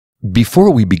Before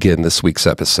we begin this week's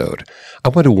episode, I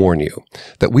want to warn you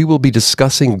that we will be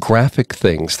discussing graphic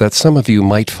things that some of you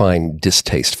might find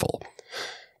distasteful.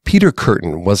 Peter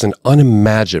Kurten was an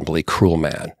unimaginably cruel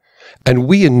man, and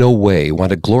we in no way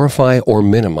want to glorify or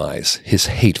minimize his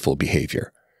hateful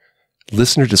behavior.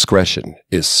 Listener discretion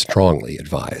is strongly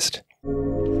advised.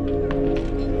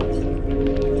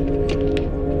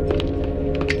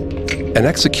 An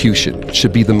execution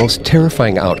should be the most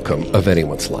terrifying outcome of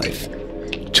anyone's life.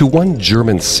 To one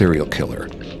German serial killer,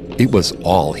 it was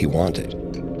all he wanted.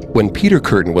 When Peter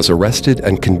Kurten was arrested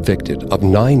and convicted of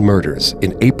 9 murders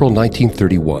in April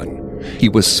 1931, he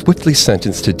was swiftly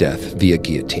sentenced to death via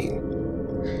guillotine.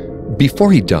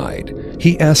 Before he died,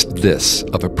 he asked this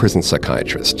of a prison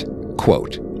psychiatrist,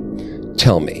 quote,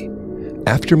 "Tell me,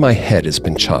 after my head has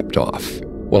been chopped off,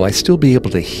 will I still be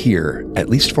able to hear, at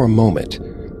least for a moment,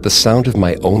 the sound of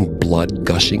my own blood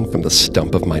gushing from the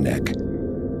stump of my neck?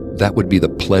 That would be the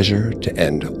pleasure to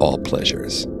end all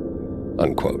pleasures."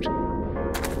 Unquote.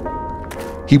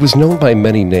 He was known by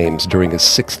many names during his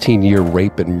 16-year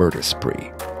rape and murder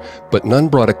spree, but none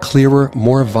brought a clearer,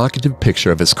 more evocative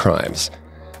picture of his crimes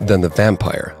than the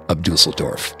Vampire of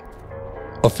Dusseldorf.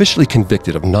 Officially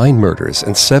convicted of 9 murders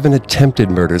and 7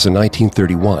 attempted murders in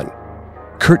 1931,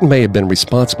 Kurten may have been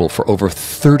responsible for over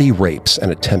 30 rapes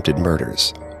and attempted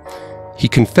murders. He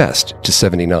confessed to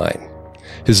 79.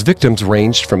 His victims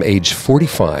ranged from age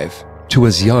 45 to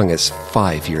as young as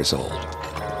 5 years old.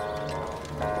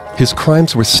 His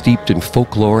crimes were steeped in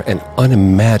folklore and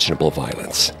unimaginable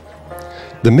violence.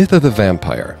 The myth of the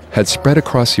vampire had spread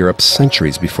across Europe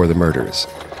centuries before the murders,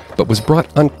 but was brought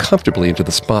uncomfortably into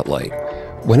the spotlight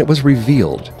when it was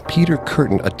revealed Peter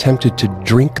Kurten attempted to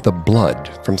drink the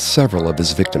blood from several of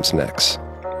his victims' necks.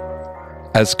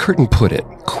 As Kurten put it,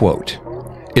 quote,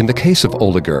 "In the case of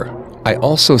Oliger, I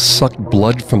also sucked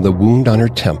blood from the wound on her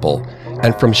temple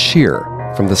and from shear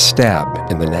from the stab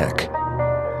in the neck.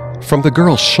 From the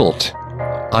girl Schult,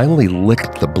 I only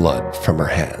licked the blood from her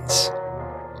hands."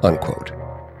 Unquote.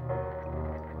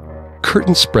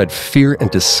 Kurten spread fear and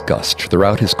disgust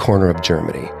throughout his corner of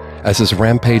Germany as his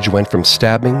rampage went from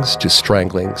stabbings to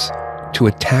stranglings to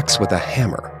attacks with a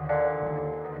hammer.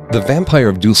 The Vampire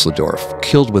of Dusseldorf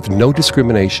killed with no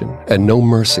discrimination and no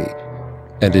mercy,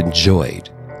 and enjoyed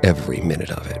every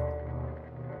minute of it.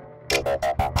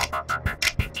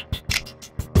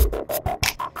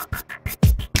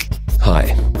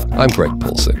 Hi, I'm Greg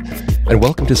Polson, and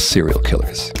welcome to Serial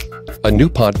Killers, a new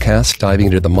podcast diving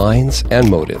into the minds and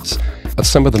motives of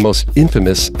some of the most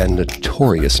infamous and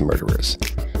notorious murderers.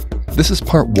 This is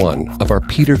part 1 of our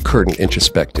Peter Kurten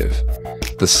introspective,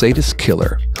 the sadist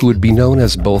killer who would be known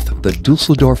as both the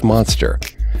Dusseldorf Monster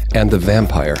and the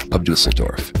Vampire of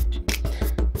Dusseldorf.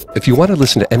 If you want to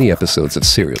listen to any episodes of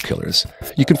Serial Killers,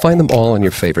 you can find them all on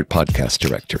your favorite podcast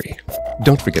directory.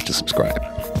 Don't forget to subscribe.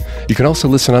 You can also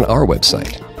listen on our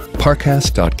website,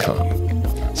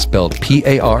 Parcast.com, spelled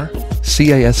Parcast.com.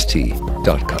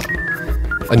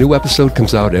 A new episode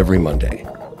comes out every Monday.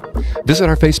 Visit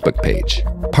our Facebook page,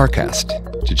 Parcast,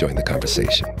 to join the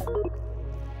conversation.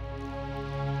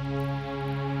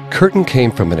 Kurten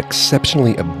came from an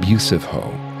exceptionally abusive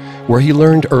home, where he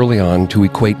learned early on to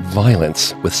equate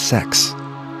violence with sex.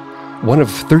 One of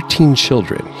 13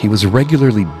 children, he was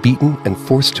regularly beaten and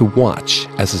forced to watch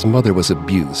as his mother was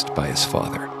abused by his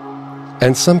father.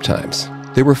 And sometimes,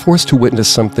 they were forced to witness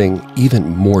something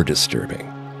even more disturbing.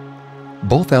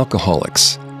 Both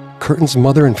alcoholics, Kurten's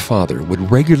mother and father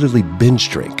would regularly binge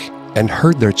drink and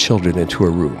herd their children into a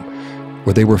room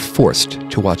where they were forced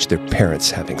to watch their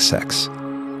parents having sex.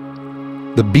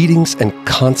 The beatings and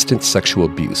constant sexual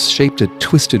abuse shaped a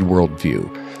twisted worldview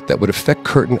that would affect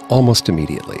Kurten almost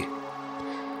immediately.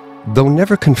 Though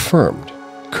never confirmed,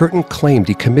 Kurten claimed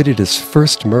he committed his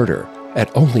first murder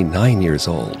at only 9 years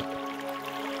old.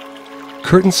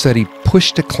 Kurten said he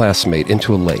pushed a classmate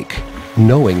into a lake,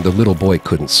 knowing the little boy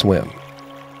couldn't swim.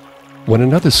 When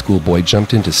another schoolboy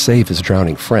jumped in to save his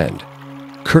drowning friend,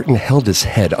 Kurten held his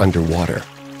head underwater.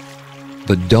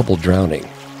 The double drowning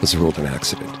was ruled an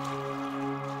accident.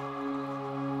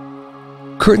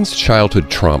 Kurten's childhood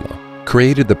trauma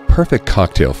created the perfect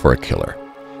cocktail for a killer: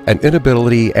 an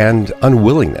inability and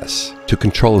unwillingness to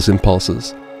control his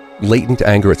impulses, latent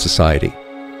anger at society,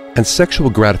 and sexual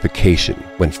gratification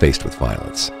when faced with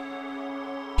violence.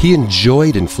 He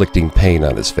enjoyed inflicting pain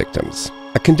on his victims,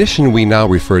 a condition we now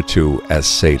refer to as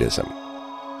sadism.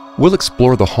 We'll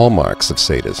explore the hallmarks of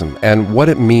sadism and what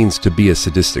it means to be a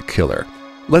sadistic killer.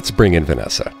 Let's bring in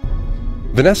Vanessa.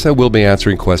 Vanessa will be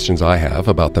answering questions I have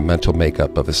about the mental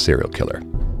makeup of a serial killer,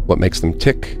 what makes them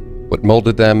tick, what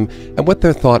molded them, and what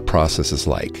their thought process is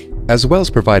like, as well as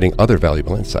providing other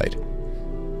valuable insight.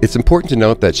 It's important to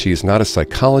note that she is not a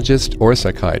psychologist or a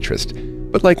psychiatrist,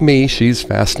 but like me, she's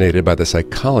fascinated by the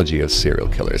psychology of serial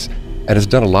killers and has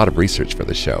done a lot of research for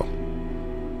the show.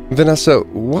 Vanessa,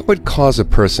 what would cause a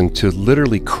person to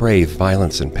literally crave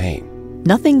violence and pain?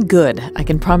 Nothing good, I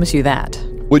can promise you that.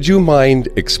 Would you mind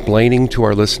explaining to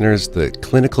our listeners the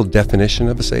clinical definition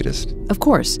of a sadist? Of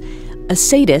course. A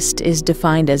sadist is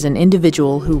defined as an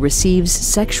individual who receives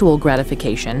sexual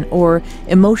gratification or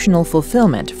emotional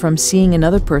fulfillment from seeing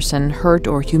another person hurt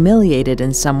or humiliated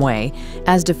in some way,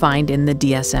 as defined in the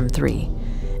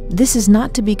DSM-3. This is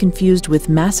not to be confused with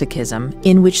masochism,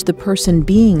 in which the person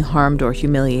being harmed or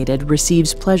humiliated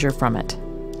receives pleasure from it.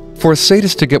 For a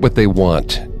sadist to get what they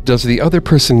want, does the other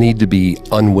person need to be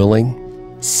unwilling?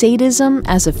 Sadism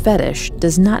as a fetish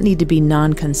does not need to be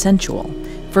non-consensual.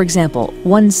 For example,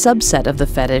 one subset of the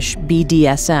fetish,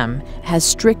 BDSM, has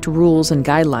strict rules and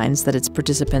guidelines that its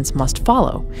participants must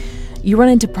follow. You run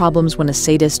into problems when a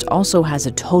sadist also has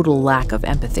a total lack of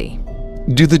empathy.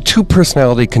 Do the two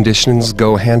personality conditions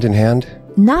go hand in hand?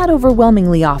 Not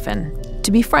overwhelmingly often.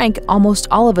 To be frank, almost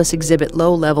all of us exhibit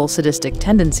low-level sadistic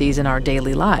tendencies in our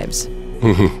daily lives.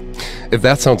 If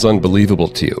that sounds unbelievable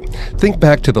to you, think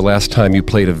back to the last time you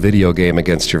played a video game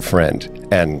against your friend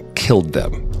and killed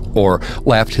them, or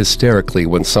laughed hysterically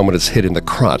when someone is hit in the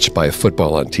crotch by a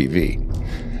football on TV.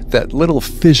 That little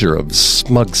fissure of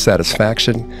smug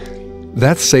satisfaction,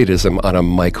 that's sadism on a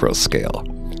micro scale.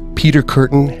 Peter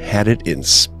Kurten had it in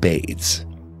spades.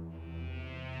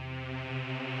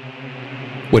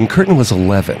 When Kurten was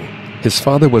 11, his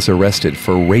father was arrested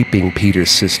for raping Peter's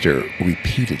sister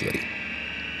repeatedly.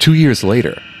 2 years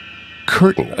later,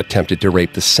 Kurten attempted to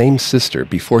rape the same sister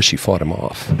before she fought him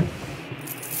off.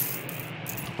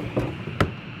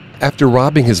 After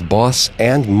robbing his boss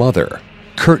and mother,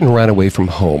 Kurten ran away from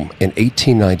home in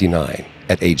 1899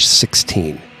 at age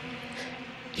 16.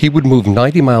 He would move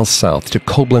 90 miles south to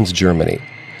Koblenz, Germany,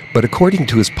 but according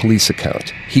to his police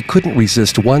account, he couldn't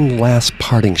resist one last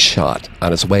parting shot on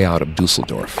his way out of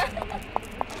Dusseldorf.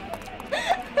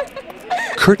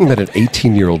 Kurten met an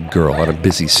 18-year-old girl on a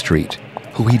busy street,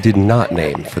 who he did not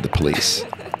name for the police.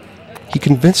 He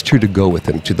convinced her to go with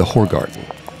him to the Horgarten,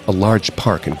 a large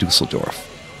park in Dusseldorf.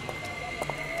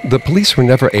 The police were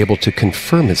never able to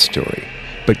confirm his story,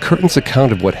 but Kurten's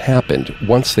account of what happened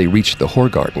once they reached the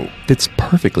Horgarten fits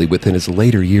perfectly within his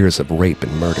later years of rape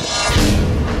and murder.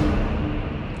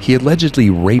 He allegedly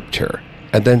raped her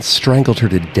and then strangled her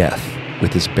to death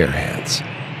with his bare hands.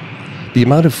 The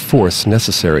amount of force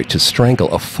necessary to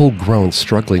strangle a full-grown,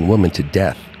 struggling woman to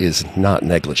death is not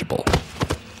negligible.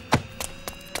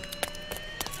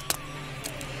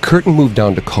 Kurten moved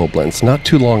down to Koblenz not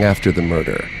too long after the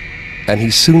murder, and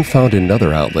he soon found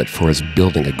another outlet for his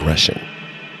building aggression.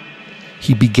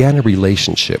 He began a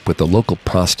relationship with a local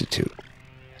prostitute,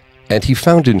 and he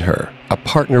found in her a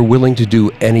partner willing to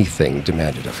do anything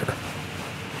demanded of her.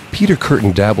 Peter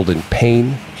Kurten dabbled in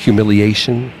pain,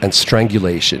 humiliation, and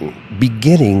strangulation,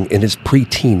 beginning in his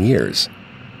preteen years.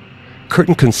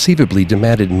 Kurten conceivably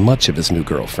demanded much of his new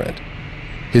girlfriend.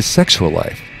 His sexual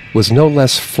life was no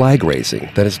less flag-raising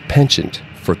than his penchant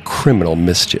for criminal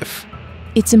mischief.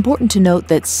 It's important to note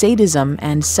that sadism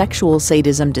and sexual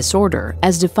sadism disorder,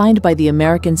 as defined by the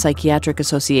American Psychiatric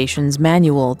Association's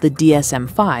manual, the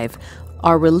DSM-5,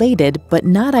 are related but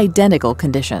not identical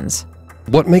conditions.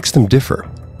 What makes them differ?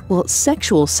 Well,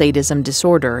 sexual sadism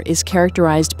disorder is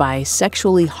characterized by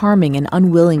sexually harming an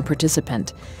unwilling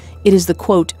participant. It is the,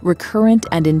 quote, recurrent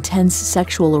and intense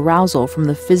sexual arousal from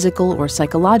the physical or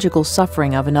psychological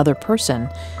suffering of another person,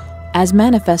 as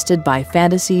manifested by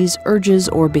fantasies, urges,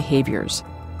 or behaviors.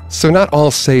 So not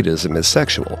all sadism is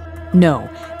sexual. No,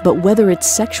 but whether it's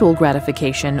sexual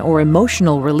gratification or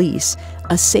emotional release,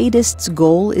 a sadist's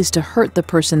goal is to hurt the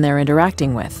person they're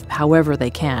interacting with, however they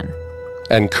can.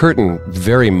 And Kurten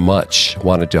very much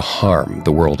wanted to harm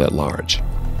the world at large.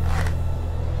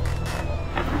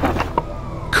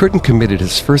 Kurten committed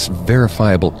his first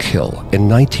verifiable kill in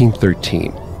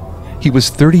 1913. He was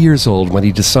 30 years old when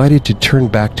he decided to turn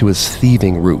back to his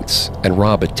thieving roots and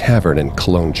rob a tavern in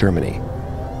Cologne, Germany.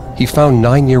 He found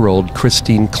 9-year-old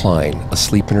Christine Klein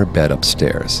asleep in her bed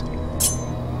upstairs.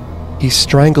 He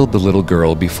strangled the little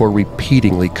girl before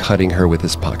repeatedly cutting her with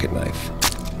his pocket knife.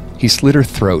 He slit her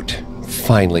throat,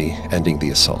 finally ending the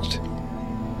assault.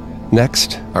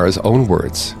 Next are his own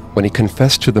words when he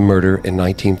confessed to the murder in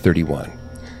 1931.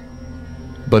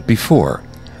 But before,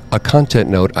 a content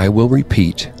note I will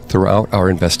repeat throughout our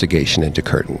investigation into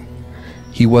Kurten.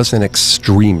 He was an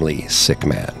extremely sick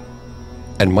man,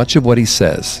 and much of what he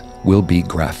says will be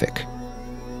graphic.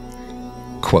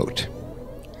 Quote,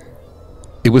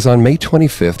 "It was on May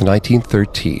 25th,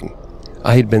 1913.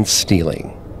 I had been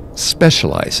stealing,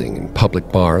 specializing in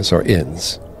public bars or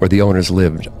inns where the owners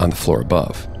lived on the floor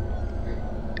above.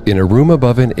 In a room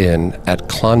above an inn at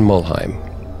Clonmulheim,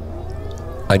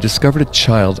 I discovered a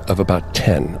child of about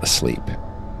 10 asleep.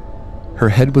 Her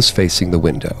head was facing the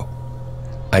window.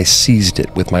 I seized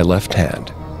it with my left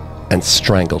hand and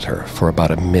strangled her for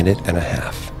about a minute and a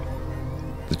half.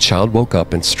 The child woke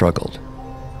up and struggled,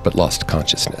 but lost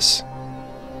consciousness."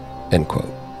 End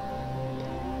quote.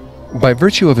 By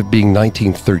virtue of it being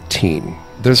 1913,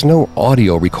 there's no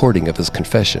audio recording of his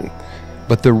confession,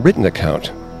 but the written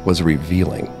account was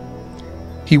revealing.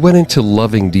 He went into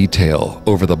loving detail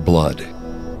over the blood.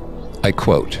 I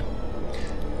quote,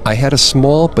 "I had a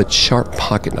small but sharp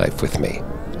pocket knife with me,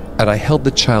 and I held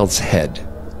the child's head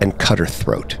and cut her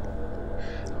throat.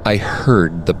 I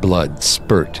heard the blood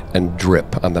spurt and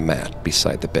drip on the mat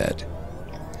beside the bed.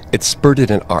 It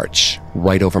spurted an arch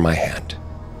right over my hand.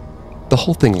 The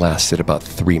whole thing lasted about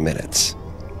 3 minutes.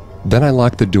 Then I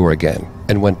locked the door again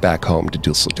and went back home to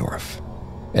Dusseldorf."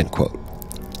 End quote.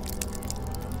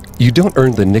 You don't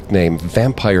earn the nickname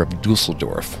Vampire of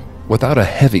Dusseldorf without a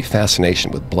heavy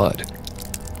fascination with blood.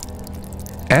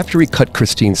 After he cut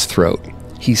Christine's throat,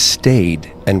 he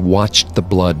stayed and watched the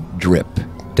blood drip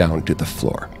down to the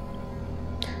floor.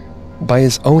 By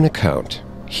his own account,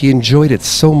 he enjoyed it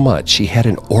so much he had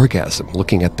an orgasm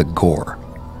looking at the gore.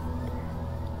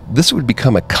 This would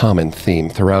become a common theme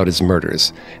throughout his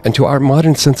murders, and to our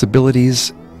modern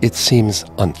sensibilities, it seems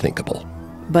unthinkable.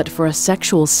 But for a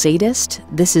sexual sadist,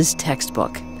 this is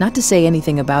textbook. Not to say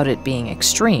anything about it being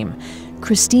extreme.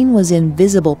 Christine was in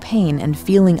visible pain and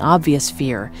feeling obvious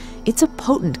fear. It's a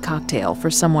potent cocktail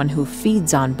for someone who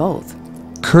feeds on both.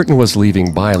 Kurten was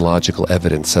leaving biological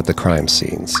evidence at the crime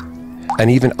scenes,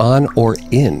 and even on or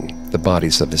in the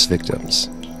bodies of his victims.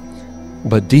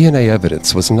 But DNA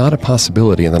evidence was not a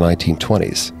possibility in the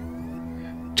 1920s.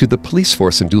 To the police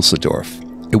force in Dusseldorf,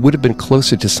 it would have been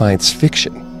closer to science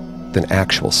fiction than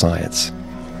actual science.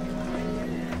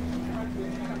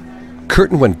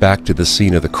 Kurten went back to the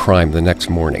scene of the crime the next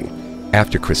morning,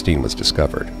 after Christine was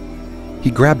discovered.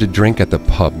 He grabbed a drink at the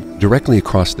pub directly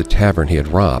across the tavern he had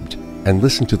robbed and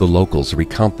listened to the locals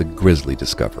recount the grisly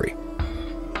discovery.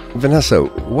 Vanessa,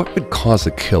 what would cause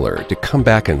a killer to come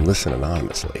back and listen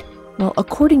anonymously? Well,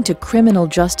 according to Criminal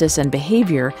Justice and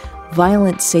Behavior,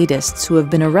 violent sadists who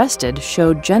have been arrested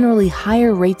showed generally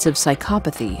higher rates of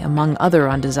psychopathy, among other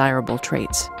undesirable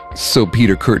traits. So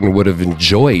Peter Kurten would have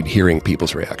enjoyed hearing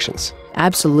people's reactions.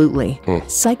 Absolutely.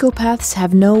 Psychopaths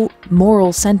have no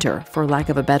moral center, for lack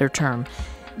of a better term.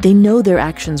 They know their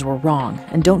actions were wrong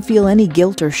and don't feel any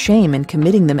guilt or shame in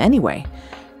committing them anyway.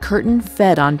 Kurten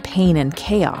fed on pain and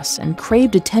chaos and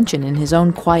craved attention in his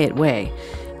own quiet way.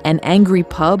 An angry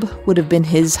pub would have been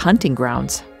his hunting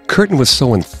grounds. Kurten was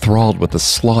so enthralled with the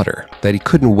slaughter that he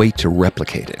couldn't wait to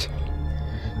replicate it.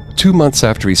 2 months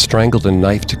after he strangled and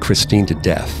knifed Christine to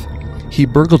death, he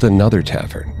burgled another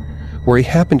tavern, where he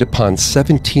happened upon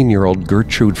 17-year-old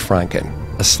Gertrude Franken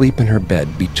asleep in her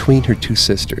bed between her two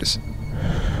sisters.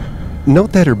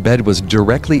 Note that her bed was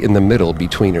directly in the middle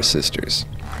between her sisters.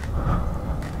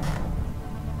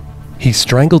 He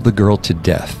strangled the girl to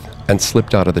death and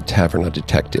slipped out of the tavern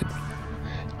undetected.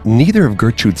 Neither of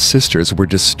Gertrude's sisters were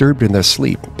disturbed in their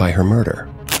sleep by her murder.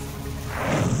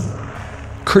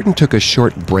 Kurten took a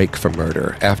short break from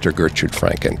murder after Gertrude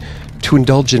Franken to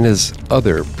indulge in his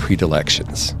other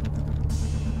predilections.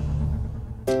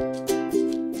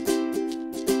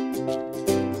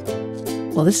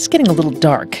 Well, this is getting a little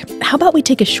dark. How about we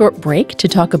take a short break to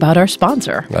talk about our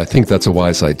sponsor? I think that's a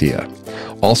wise idea.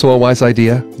 Also a wise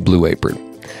idea, Blue Apron.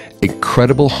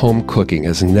 Incredible home cooking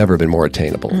has never been more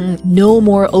attainable. No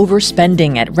more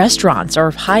overspending at restaurants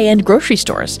or high-end grocery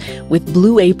stores. With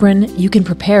Blue Apron, you can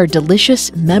prepare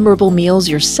delicious, memorable meals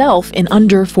yourself in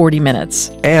under 40 minutes.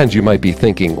 And you might be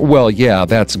thinking, well, yeah,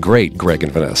 that's great, Greg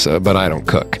and Vanessa, but I don't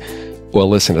cook. Well,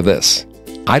 listen to this.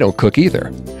 I don't cook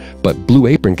either. But Blue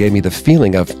Apron gave me the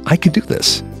feeling of, I could do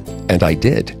this. And I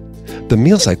did. The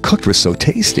meals I cooked were so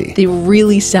tasty. They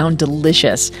really sound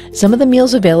delicious. Some of the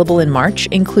meals available in March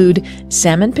include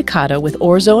salmon piccata with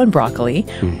orzo and broccoli,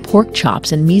 pork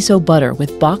chops and miso butter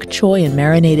with bok choy and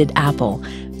marinated apple,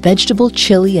 vegetable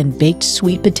chili and baked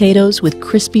sweet potatoes with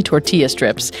crispy tortilla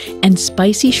strips, and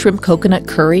spicy shrimp coconut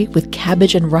curry with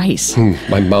cabbage and rice.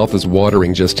 My mouth is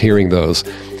watering just hearing those.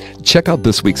 Check out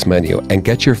this week's menu and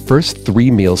get your first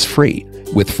 3 meals free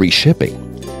with free shipping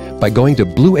by going to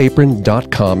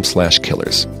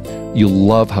blueapron.com/killers. You'll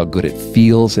love how good it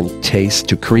feels and tastes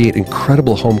to create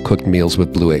incredible home-cooked meals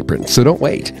with Blue Apron, so don't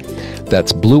wait.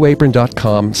 That's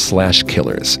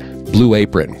blueapron.com/killers. Blue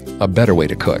Apron, a better way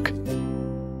to cook.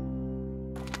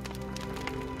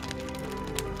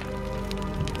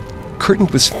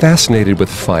 Kurten was fascinated with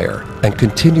fire and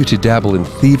continued to dabble in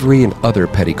thievery and other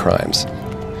petty crimes.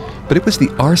 But it was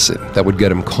the arson that would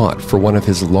get him caught for one of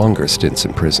his longer stints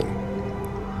in prison.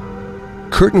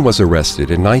 Kurten was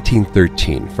arrested in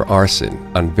 1913 for arson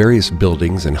on various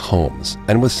buildings and homes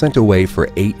and was sent away for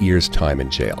 8 years' time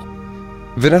in jail.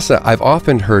 Vanessa, I've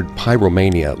often heard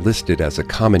pyromania listed as a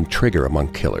common trigger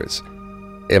among killers.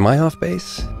 Am I off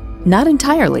base? Not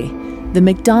entirely. The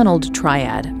McDonald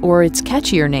triad, or its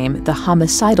catchier name, the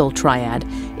homicidal triad,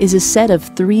 is a set of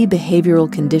 3 behavioral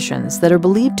conditions that are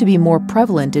believed to be more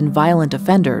prevalent in violent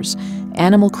offenders: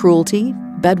 animal cruelty,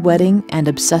 bedwetting, and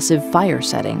obsessive fire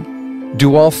setting.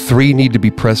 Do all 3 need to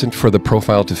be present for the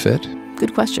profile to fit?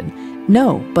 Good question.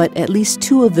 No, but at least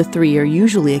 2 of the 3 are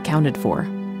usually accounted for.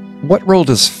 What role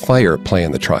does fire play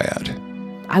in the triad?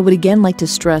 I would again like to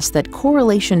stress that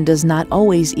correlation does not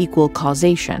always equal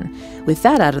causation. With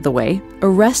that out of the way,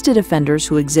 arrested offenders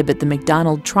who exhibit the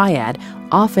McDonald triad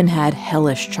often had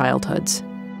hellish childhoods.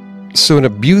 So an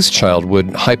abused child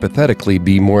would hypothetically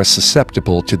be more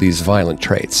susceptible to these violent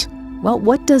traits. Well,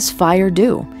 what does fire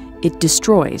do? It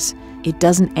destroys. It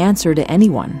doesn't answer to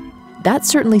anyone. That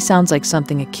certainly sounds like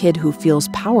something a kid who feels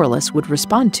powerless would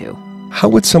respond to. How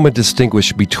would someone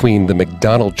distinguish between the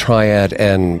McDonald triad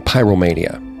and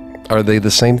pyromania? Are they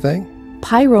the same thing?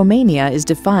 Pyromania is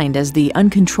defined as the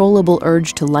uncontrollable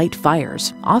urge to light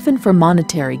fires, often for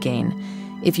monetary gain.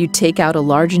 If you take out a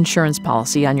large insurance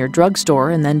policy on your drugstore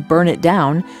and then burn it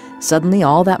down, suddenly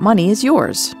all that money is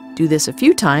yours. Do this a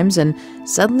few times and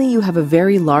suddenly you have a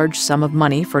very large sum of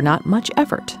money for not much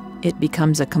effort. It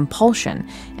becomes a compulsion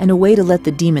and a way to let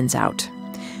the demons out.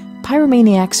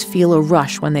 Pyromaniacs feel a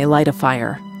rush when they light a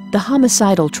fire. The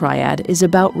homicidal triad is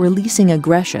about releasing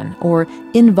aggression or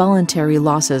involuntary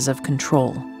losses of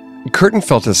control. Kurten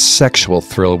felt a sexual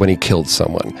thrill when he killed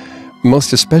someone,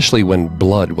 most especially when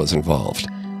blood was involved.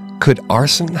 Could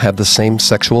arson have the same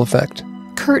sexual effect?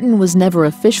 Kurten was never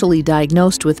officially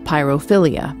diagnosed with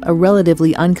pyrophilia, a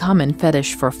relatively uncommon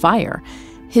fetish for fire.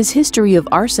 His history of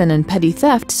arson and petty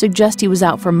theft suggests he was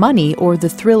out for money or the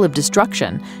thrill of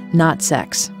destruction, not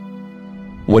sex.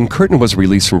 When Kurten was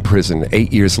released from prison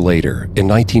 8 years later, in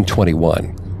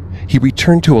 1921, he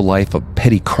returned to a life of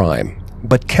petty crime,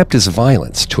 but kept his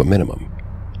violence to a minimum.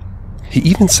 He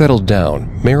even settled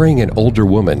down, marrying an older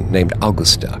woman named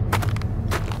Augusta.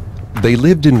 They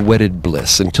lived in wedded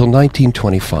bliss until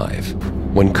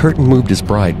 1925, when Kurten moved his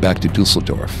bride back to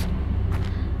Dusseldorf.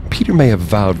 Peter may have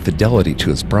vowed fidelity to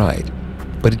his bride,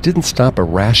 but it didn't stop a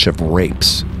rash of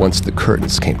rapes once the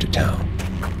Kurtens came to town.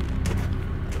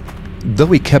 Though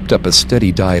he kept up a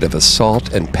steady diet of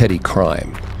assault and petty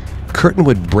crime, Kurten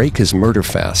would break his murder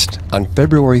fast on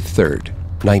February 3rd,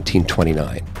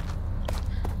 1929.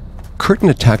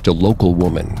 Kurten attacked a local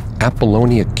woman,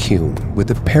 Apollonia Kuhn, with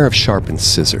a pair of sharpened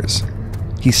scissors.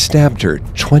 He stabbed her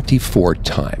 24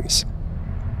 times.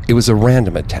 It was a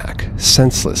random attack,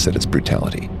 senseless in its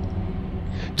brutality.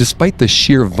 Despite the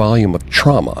sheer volume of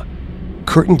trauma,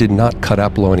 Kurten did not cut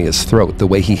Apollonia's throat the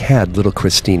way he had little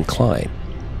Christine Klein.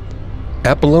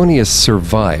 Apollonia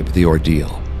survived the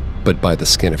ordeal, but by the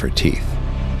skin of her teeth.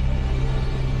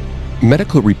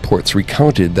 Medical reports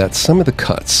recounted that some of the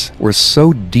cuts were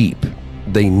so deep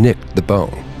they nicked the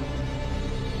bone.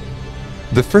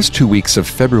 The first 2 weeks of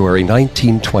February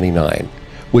 1929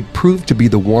 would prove to be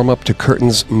the warm-up to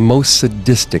Kurten's most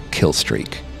sadistic kill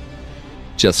streak.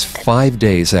 Just 5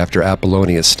 days after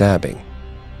Apollonia's stabbing,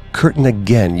 Kurten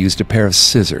again used a pair of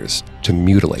scissors to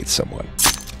mutilate someone.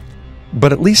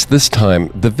 But at least this time,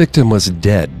 the victim was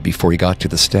dead before he got to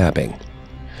the stabbing.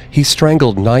 He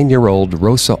strangled 9-year-old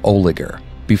Rosa Oliger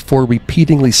before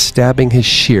repeatedly stabbing his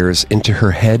shears into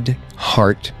her head,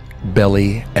 heart,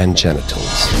 belly, and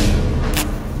genitals.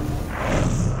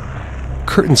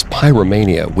 Kurten's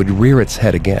pyromania would rear its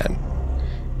head again.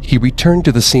 He returned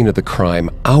to the scene of the crime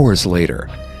hours later,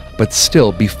 but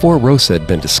still before Rosa had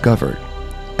been discovered,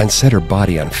 and set her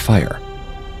body on fire.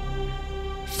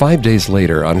 5 days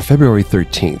later, on February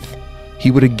 13th,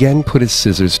 he would again put his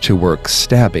scissors to work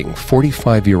stabbing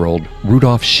 45-year-old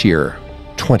Rudolf Scheer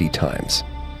 20 times.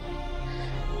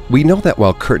 We know that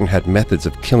while Kurten had methods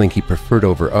of killing he preferred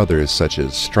over others, such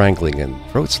as strangling and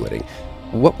throat-slitting,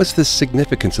 what was the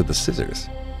significance of the scissors?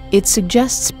 It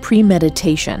suggests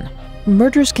premeditation.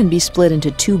 Murders can be split into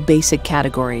 2 basic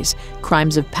categories: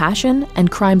 crimes of passion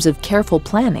and crimes of careful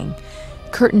planning.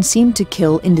 Kurten seemed to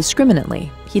kill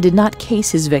indiscriminately. He did not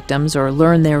case his victims or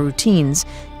learn their routines.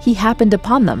 He happened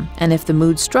upon them, and if the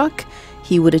mood struck,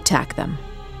 he would attack them.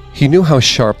 He knew how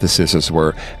sharp the scissors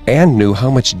were and knew how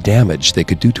much damage they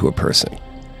could do to a person.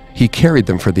 He carried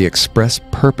them for the express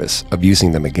purpose of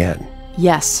using them again.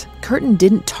 Yes, Kurten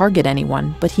didn't target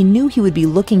anyone, but he knew he would be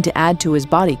looking to add to his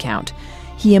body count.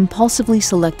 He impulsively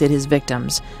selected his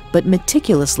victims, but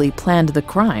meticulously planned the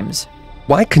crimes.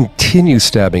 Why continue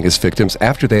stabbing his victims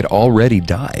after they'd already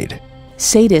died?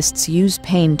 Sadists use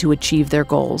pain to achieve their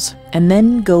goals, and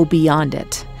then go beyond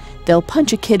it. They'll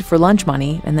punch a kid for lunch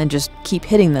money and then just keep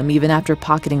hitting them even after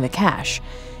pocketing the cash.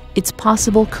 It's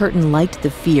possible Kurten liked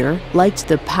the fear, liked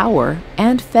the power,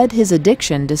 and fed his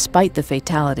addiction despite the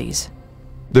fatalities.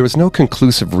 There was no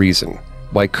conclusive reason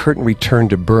why Kurten returned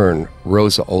to burn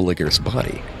Rosa Oliger's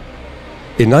body.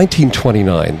 In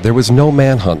 1929, there was no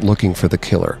manhunt looking for the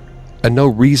killer, and no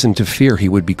reason to fear he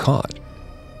would be caught.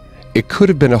 It could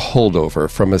have been a holdover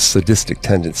from his sadistic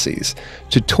tendencies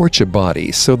to torture a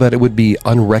body so that it would be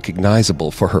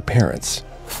unrecognizable for her parents.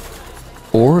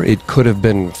 Or it could have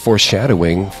been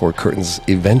foreshadowing for Kurten's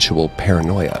eventual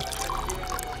paranoia.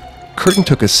 Kurten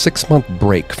took a 6-month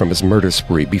break from his murder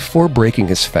spree before breaking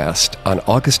his fast on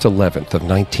August 11th of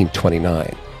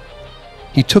 1929.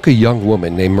 He took a young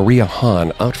woman named Maria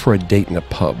Hahn out for a date in a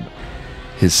pub,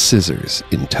 his scissors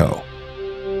in tow.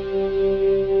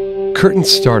 Kurten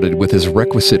started with his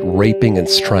requisite raping and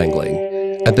strangling,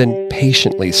 and then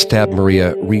patiently stabbed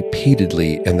Maria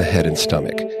repeatedly in the head and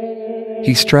stomach.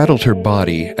 He straddled her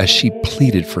body as she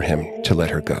pleaded for him to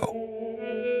let her go.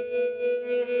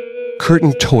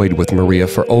 Kurten toyed with Maria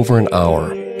for over an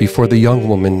hour before the young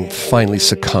woman finally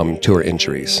succumbed to her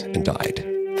injuries and died.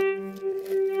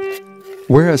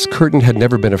 Whereas Kurten had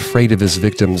never been afraid of his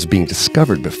victims being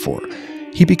discovered before,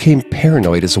 he became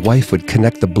paranoid his wife would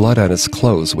connect the blood on his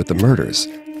clothes with the murders,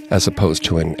 as opposed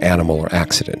to an animal or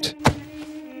accident.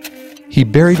 He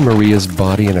buried Maria's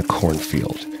body in a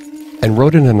cornfield and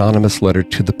wrote an anonymous letter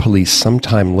to the police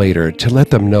sometime later to let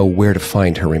them know where to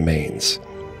find her remains.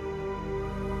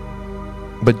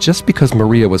 But just because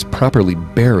Maria was properly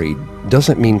buried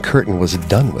doesn't mean Kurten was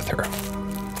done with her.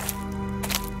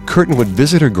 Kurten would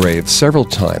visit her grave several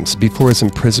times before his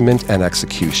imprisonment and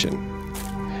execution.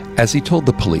 As he told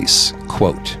the police,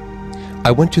 quote,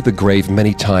 "I went to the grave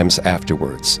many times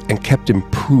afterwards and kept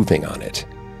improving on it.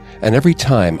 And every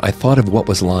time I thought of what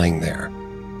was lying there,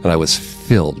 and I was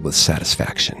filled with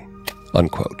satisfaction,"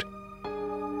 unquote.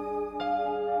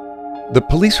 The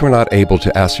police were not able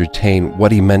to ascertain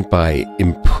what he meant by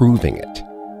improving it,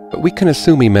 but we can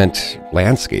assume he meant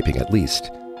landscaping at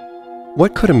least.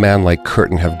 What could a man like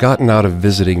Kurten have gotten out of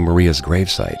visiting Maria's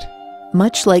gravesite?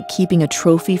 Much like keeping a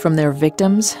trophy from their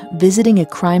victims, visiting a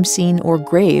crime scene or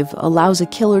grave allows a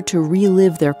killer to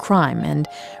relive their crime and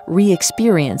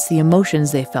re-experience the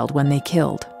emotions they felt when they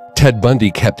killed. Ted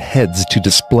Bundy kept heads to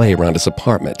display around his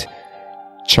apartment.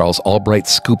 Charles Albright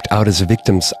scooped out his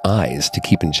victims' eyes to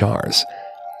keep in jars.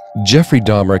 Jeffrey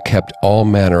Dahmer kept all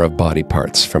manner of body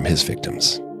parts from his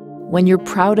victims. When you're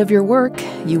proud of your work,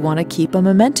 you want to keep a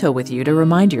memento with you to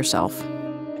remind yourself.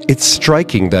 It's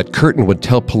striking that Kurten would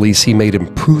tell police he made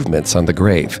improvements on the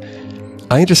grave.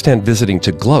 I understand visiting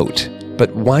to gloat,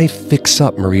 but why fix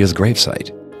up Maria's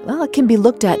gravesite? Well, it can be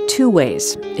looked at two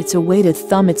ways. It's a way to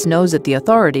thumb its nose at the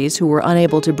authorities who were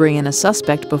unable to bring in a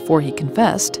suspect before he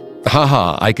confessed.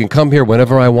 Haha, I can come here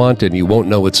whenever I want and you won't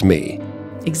know it's me.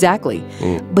 Exactly.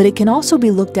 But it can also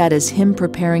be looked at as him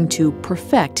preparing to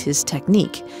perfect his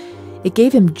technique. It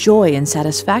gave him joy and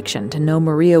satisfaction to know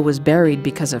Maria was buried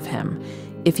because of him.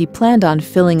 If he planned on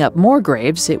filling up more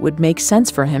graves, it would make sense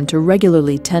for him to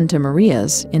regularly tend to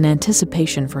Maria's in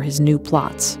anticipation for his new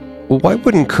plots. Well, why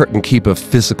wouldn't Kurten keep a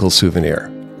physical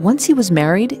souvenir? Once he was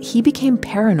married, he became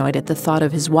paranoid at the thought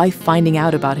of his wife finding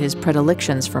out about his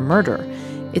predilections for murder.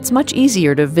 It's much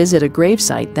easier to visit a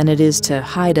gravesite than it is to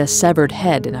hide a severed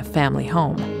head in a family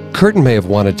home. Kurten may have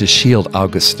wanted to shield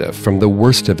Augusta from the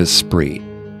worst of his spree,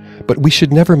 but we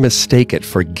should never mistake it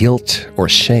for guilt or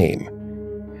shame.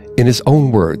 In his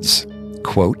own words,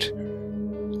 quote,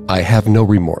 "I have no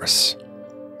remorse.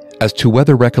 As to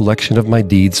whether recollection of my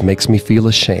deeds makes me feel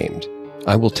ashamed,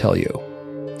 I will tell you,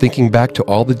 thinking back to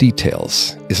all the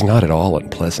details is not at all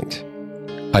unpleasant.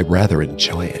 I rather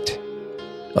enjoy it,"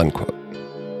 unquote.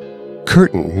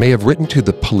 Kurten may have written to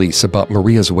the police about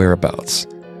Maria's whereabouts,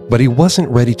 but he wasn't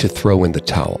ready to throw in the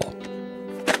towel.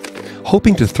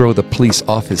 Hoping to throw the police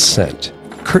off his scent,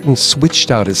 Kurten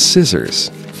switched out his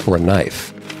scissors for a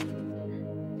knife.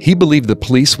 He believed the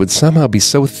police would somehow be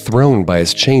so thrown by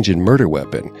his change in murder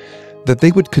weapon that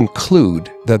they would conclude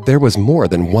that there was more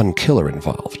than one killer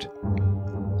involved.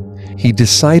 He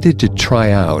decided to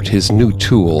try out his new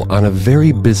tool on a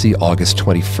very busy August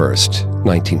 21st,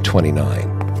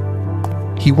 1929.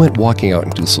 He went walking out in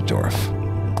Dusseldorf.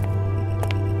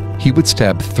 He would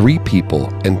stab 3 people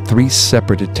in 3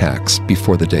 separate attacks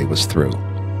before the day was through.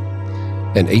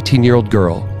 An 18-year-old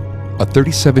girl, a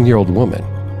 37-year-old woman,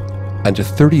 and a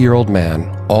 30-year-old man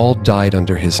all died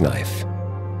under his knife.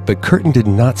 But Kurten did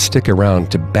not stick around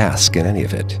to bask in any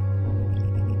of it.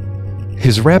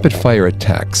 His rapid-fire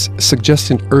attacks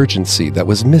suggest an urgency that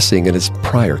was missing in his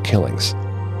prior killings.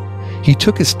 He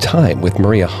took his time with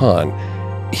Maria Hahn.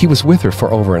 He was with her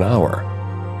for over an hour.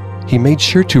 He made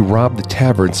sure to rob the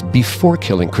taverns before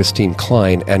killing Christine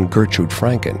Klein and Gertrude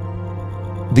Franken.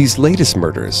 These latest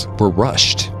murders were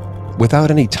rushed,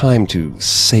 without any time to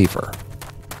savor.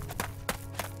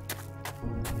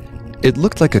 It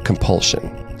looked like a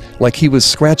compulsion, like he was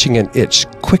scratching an itch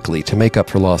quickly to make up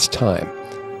for lost time.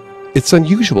 It's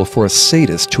unusual for a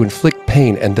sadist to inflict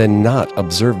pain and then not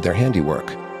observe their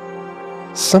handiwork.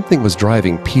 Something was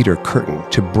driving Peter Kurten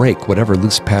to break whatever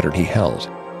loose pattern he held.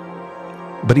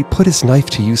 But he put his knife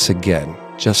to use again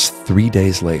just 3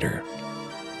 days later.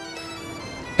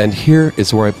 And here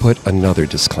is where I put another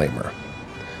disclaimer.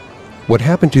 What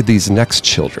happened to these next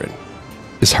children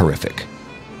is horrific.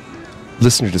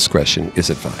 Listener discretion is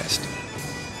advised.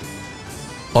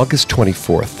 August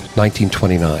 24th,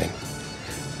 1929.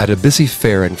 At a busy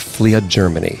fair in Flied,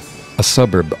 Germany, a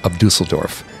suburb of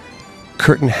Dusseldorf,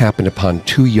 Kurten happened upon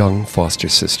 2 young foster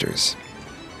sisters.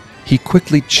 He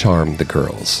quickly charmed the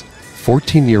girls,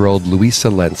 14-year-old Louisa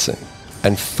Lenzen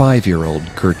and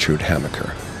 5-year-old Gertrude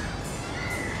Hamaker.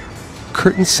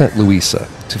 Kurten sent Louisa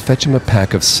to fetch him a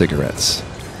pack of cigarettes,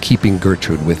 keeping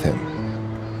Gertrude with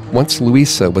him. Once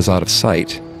Louisa was out of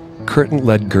sight, Kurten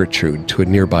led Gertrude to a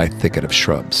nearby thicket of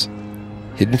shrubs.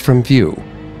 Hidden from view,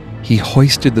 he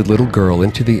hoisted the little girl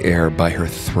into the air by her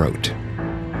throat.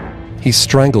 He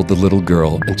strangled the little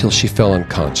girl until she fell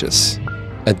unconscious,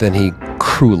 and then he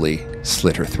cruelly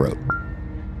slit her throat.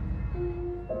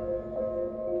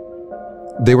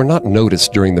 They were not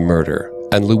noticed during the murder,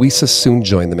 and Louisa soon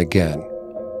joined them again.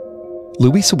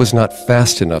 Louisa was not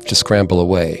fast enough to scramble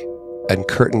away, and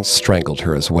Kurten strangled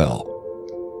her as well.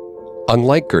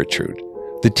 Unlike Gertrude,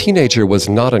 the teenager was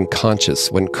not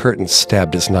unconscious when Kurten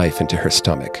stabbed his knife into her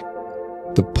stomach.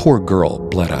 The poor girl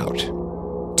bled out.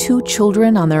 2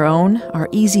 children on their own are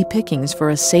easy pickings for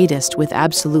a sadist with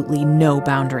absolutely no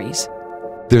boundaries.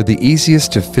 They're the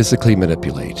easiest to physically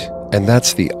manipulate, and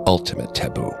that's the ultimate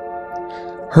taboo.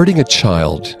 Hurting a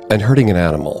child and hurting an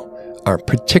animal are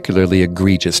particularly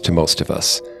egregious to most of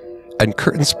us, and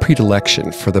Kurten's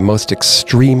predilection for the most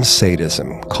extreme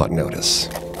sadism caught notice.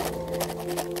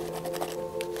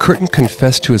 Kurten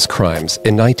confessed to his crimes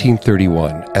in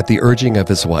 1931 at the urging of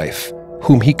his wife,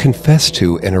 whom he confessed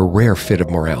to in a rare fit of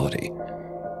morality.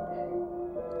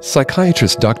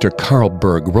 Psychiatrist Dr. Carl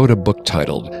Berg wrote a book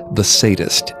titled The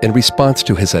Sadist in response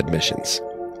to his admissions.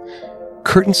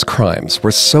 Kurten's crimes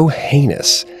were so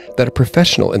heinous that a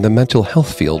professional in the mental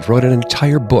health field wrote an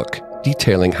entire book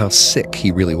detailing how sick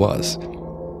he really was.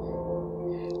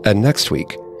 And next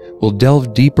week, we'll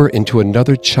delve deeper into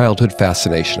another childhood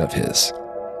fascination of his,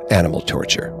 animal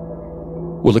torture.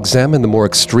 We'll examine the more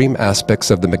extreme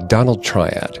aspects of the McDonald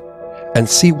triad and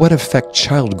see what effect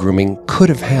child grooming could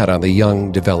have had on the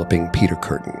young, developing Peter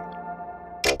Kurten.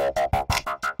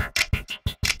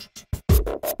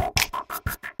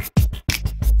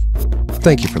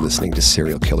 Thank you for listening to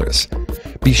Serial Killers.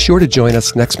 Be sure to join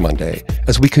us next Monday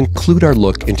as we conclude our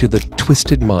look into the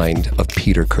twisted mind of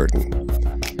Peter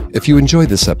Kurten. If you enjoyed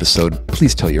this episode,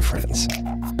 please tell your friends.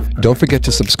 Don't forget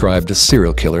to subscribe to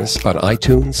Serial Killers on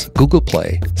iTunes, Google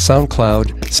Play,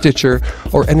 SoundCloud, Stitcher,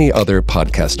 or any other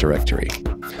podcast directory.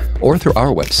 Or through our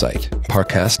website,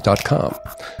 parcast.com.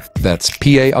 That's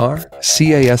Parcast.com.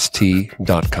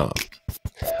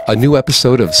 A new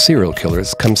episode of Serial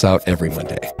Killers comes out every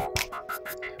Monday.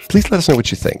 Please let us know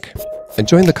what you think and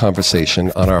join the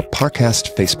conversation on our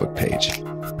Parcast Facebook page.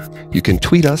 You can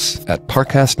tweet us at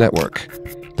Parcast Network.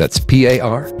 That's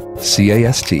Parcast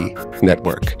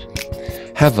Network.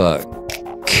 Have a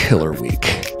killer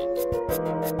week.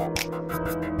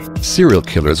 Serial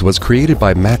Killers was created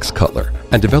by Max Cutler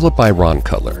and developed by Ron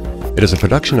Cutler. It is a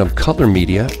production of Cutler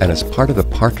Media and is part of the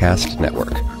Parcast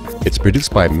Network. It's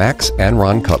produced by Max and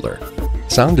Ron Cutler.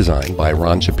 Sound design by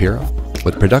Ron Shapiro,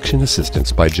 with production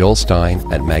assistance by Joel Stein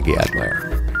and Maggie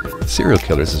Admire. Serial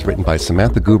Killers is written by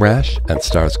Samantha Gurash and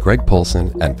stars Greg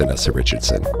Polson and Vanessa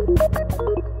Richardson.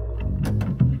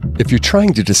 If you're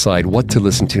trying to decide what to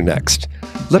listen to next,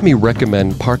 let me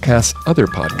recommend Parcast's other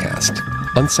podcast,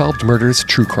 Unsolved Murders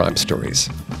True Crime Stories.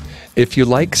 If you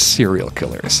like serial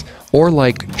killers, or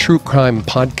like true crime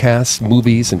podcasts,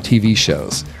 movies, and TV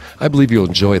shows, I believe you'll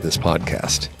enjoy this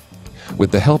podcast.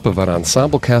 With the help of an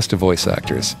ensemble cast of voice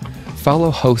actors,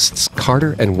 follow hosts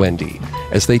Carter and Wendy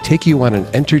as they take you on an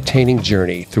entertaining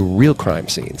journey through real crime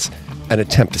scenes and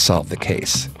attempt to solve the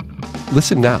case.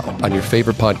 Listen now on your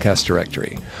favorite podcast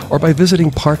directory or by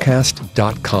visiting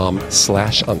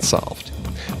parcast.com/unsolved.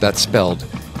 That's spelled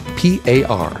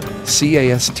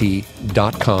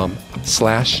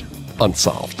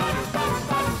PARCAST.com/unsolved.